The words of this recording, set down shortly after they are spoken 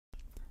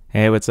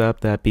Hey, what's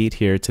up? That Beet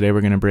here. Today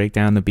we're going to break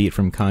down the beat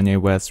from Kanye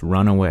West's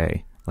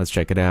Runaway. Let's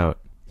check it out.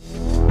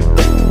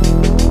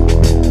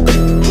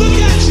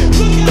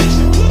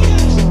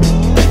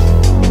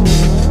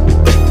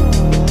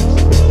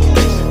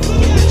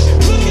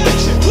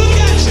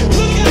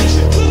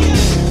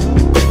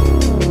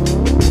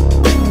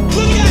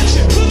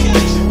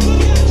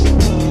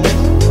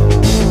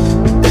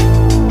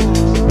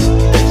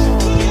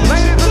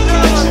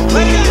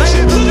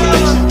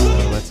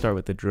 Start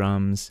with the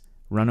drums.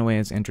 Runaway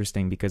is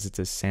interesting because it's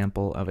a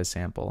sample of a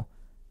sample.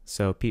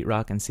 So Pete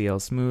Rock and CL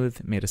Smooth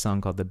made a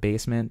song called The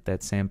Basement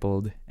that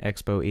sampled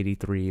Expo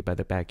 83 by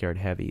the Backyard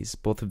Heavies.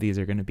 Both of these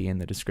are going to be in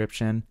the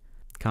description.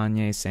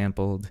 Kanye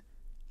sampled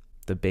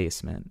The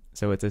Basement.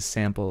 So it's a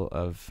sample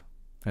of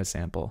a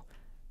sample.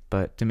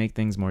 But to make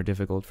things more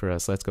difficult for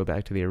us, let's go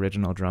back to the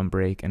original drum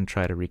break and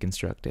try to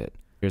reconstruct it.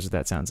 Here's what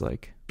that sounds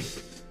like.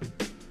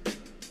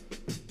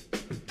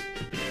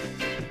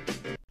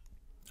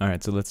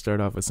 Alright, so let's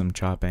start off with some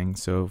chopping.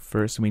 So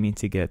first we need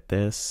to get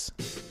this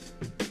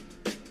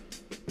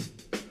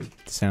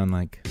to sound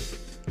like...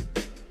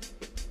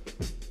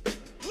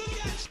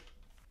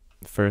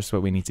 First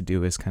what we need to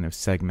do is kind of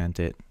segment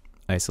it,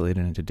 isolate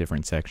it into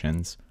different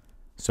sections.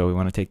 So we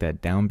want to take that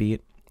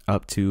downbeat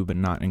up to, but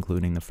not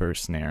including the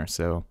first snare,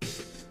 so...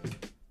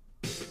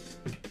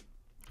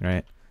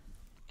 Right?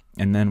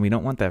 And then we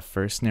don't want that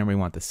first snare, we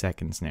want the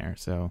second snare,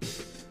 so...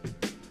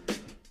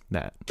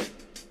 That.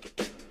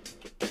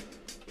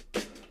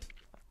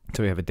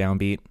 So we have a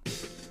downbeat,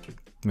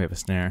 we have a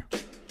snare,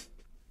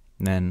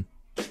 and then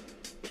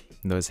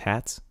those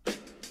hats,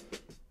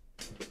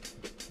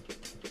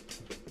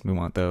 we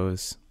want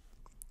those,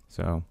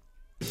 so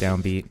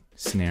downbeat,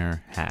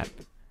 snare, hat,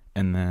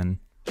 and then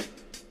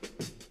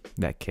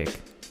that kick.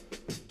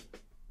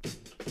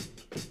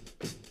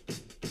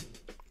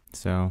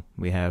 So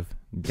we have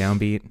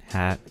downbeat,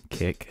 hat,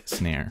 kick,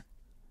 snare.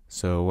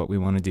 So what we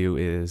want to do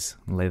is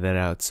lay that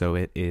out so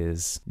it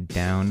is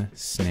down,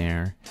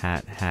 snare,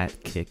 hat,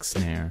 hat, kick,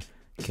 snare,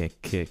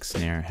 kick,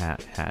 snare,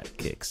 hat, hat,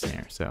 kick,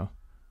 snare. So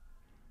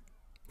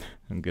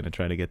I'm going to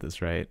try to get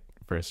this right.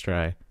 First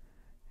try.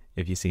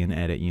 If you see an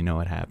edit, you know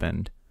what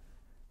happened.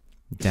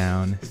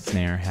 Down,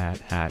 snare, hat,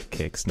 hat,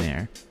 kick,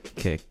 snare,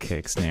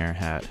 kick, snare,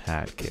 hat,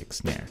 hat, kick,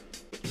 snare.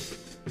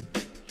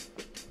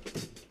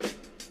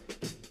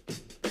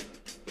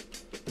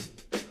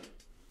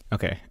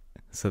 Okay.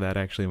 So that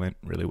actually went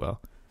really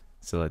well.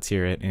 So let's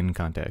hear it in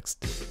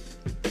context.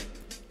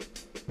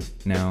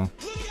 Now,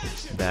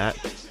 that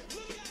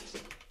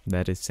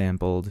is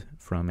sampled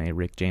from a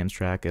Rick James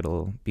track.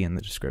 It'll be in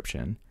the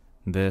description.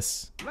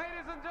 This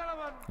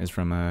is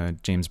from a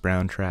James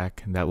Brown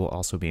track. That will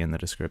also be in the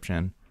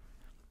description.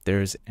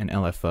 There's an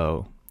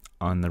LFO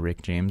on the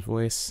Rick James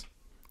voice,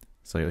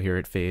 so you'll hear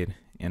it fade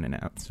in and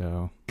out.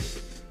 So...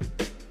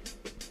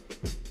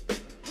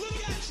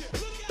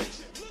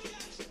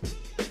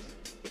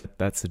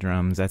 That's the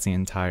drums, that's the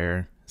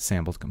entire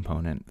sampled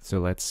component. So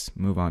let's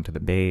move on to the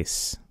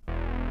bass.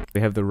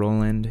 We have the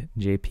Roland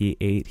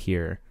JP8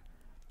 here.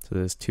 So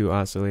there's two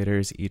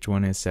oscillators, each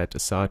one is set to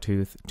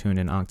sawtooth, tuned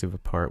an octave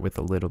apart with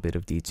a little bit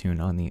of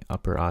detune on the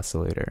upper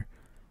oscillator.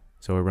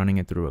 So we're running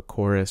it through a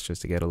chorus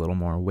just to get a little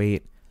more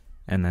weight,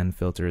 and then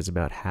filter is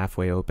about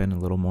halfway open, a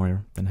little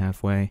more than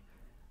halfway,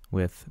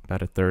 with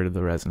about a third of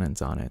the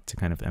resonance on it to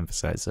kind of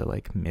emphasize the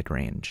like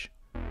mid-range.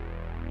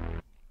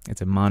 It's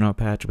a mono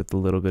patch with a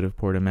little bit of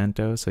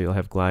portamento, so you'll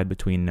have glide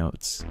between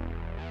notes.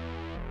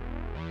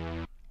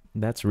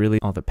 That's really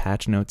all the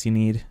patch notes you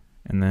need,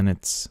 and then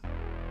it's...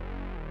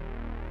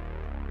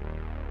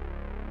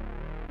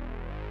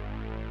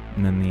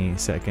 And then the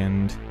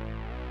second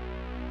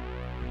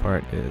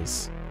part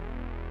is...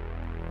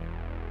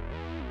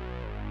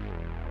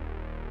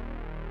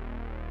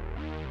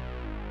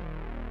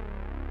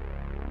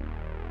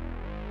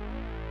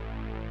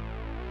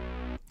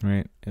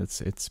 Right,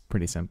 it's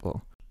pretty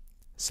simple.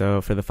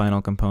 So for the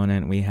final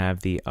component, we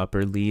have the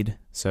upper lead.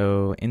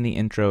 So in the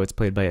intro, it's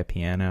played by a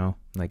piano,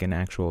 like an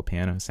actual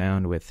piano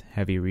sound with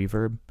heavy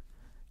reverb.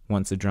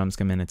 Once the drums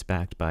come in, it's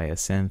backed by a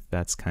synth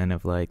that's kind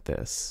of like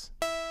this.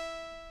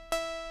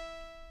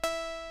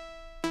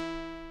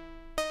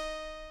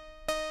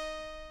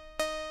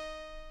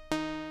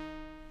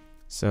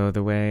 So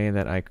the way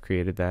that I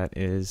created that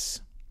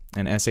is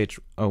an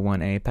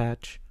SH01A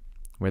patch,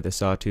 where the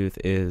sawtooth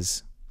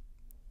is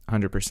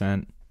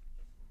 100%.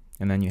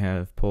 And then you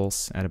have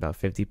pulse at about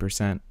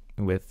 50%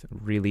 with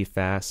really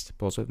fast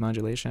pulse width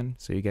modulation,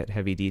 so you get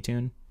heavy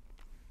detune.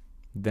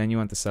 Then you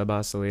want the sub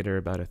oscillator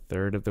about a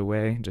third of the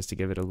way, just to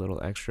give it a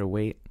little extra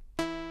weight.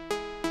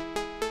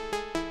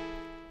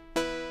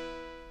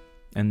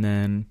 And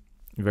then,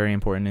 very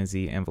important is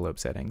the envelope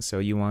settings. So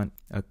you want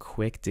a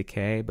quick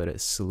decay, but a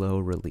slow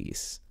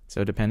release.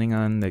 So depending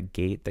on the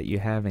gate that you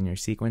have in your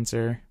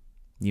sequencer,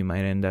 you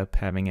might end up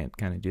having it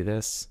kind of do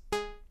this,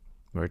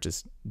 where it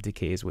just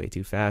decays way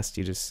too fast.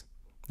 You just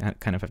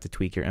kind of have to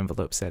tweak your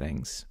envelope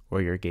settings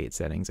or your gate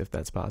settings if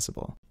that's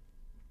possible.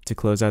 To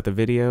close out the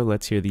video,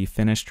 let's hear the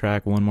finished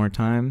track one more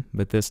time,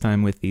 but this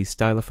time with the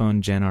Stylophone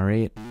Gen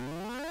R8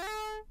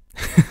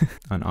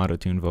 on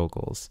auto-tune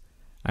vocals.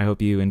 I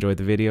hope you enjoyed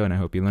the video and I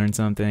hope you learned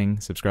something.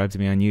 Subscribe to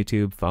me on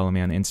YouTube, follow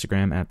me on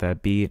Instagram at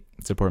thatbeet,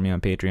 support me on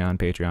Patreon,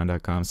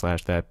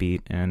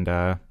 patreon.com/thatbeet, and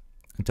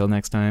until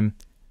next time,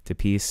 to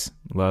peace,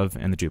 love,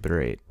 and the Jupiter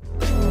 8.